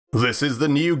This is the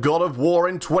new God of War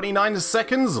in 29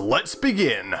 seconds, let's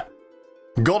begin!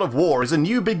 God of War is a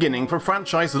new beginning for a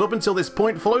franchise that up until this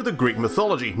point followed the Greek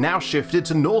mythology, now shifted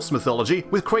to Norse mythology,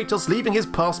 with Kratos leaving his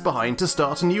past behind to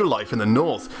start a new life in the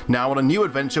North, now on a new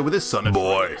adventure with his son and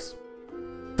boys.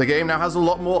 The game now has a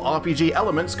lot more RPG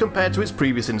elements compared to its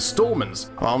previous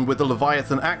installments. Armed with the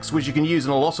Leviathan axe, which you can use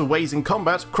in a lot of ways in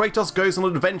combat, Kratos goes on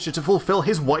an adventure to fulfill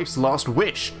his wife's last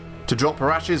wish, to drop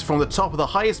her ashes from the top of the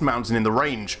highest mountain in the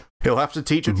range. He'll have to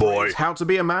teach Atreus how to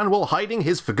be a man while hiding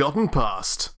his forgotten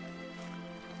past.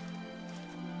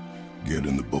 Get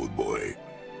in the boat, boy.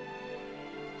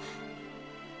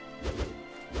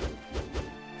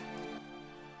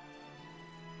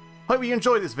 Hope you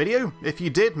enjoyed this video. If you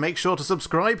did, make sure to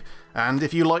subscribe, and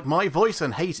if you like my voice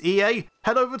and hate EA,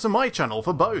 head over to my channel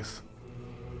for both.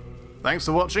 Thanks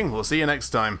for watching, we'll see you next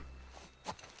time.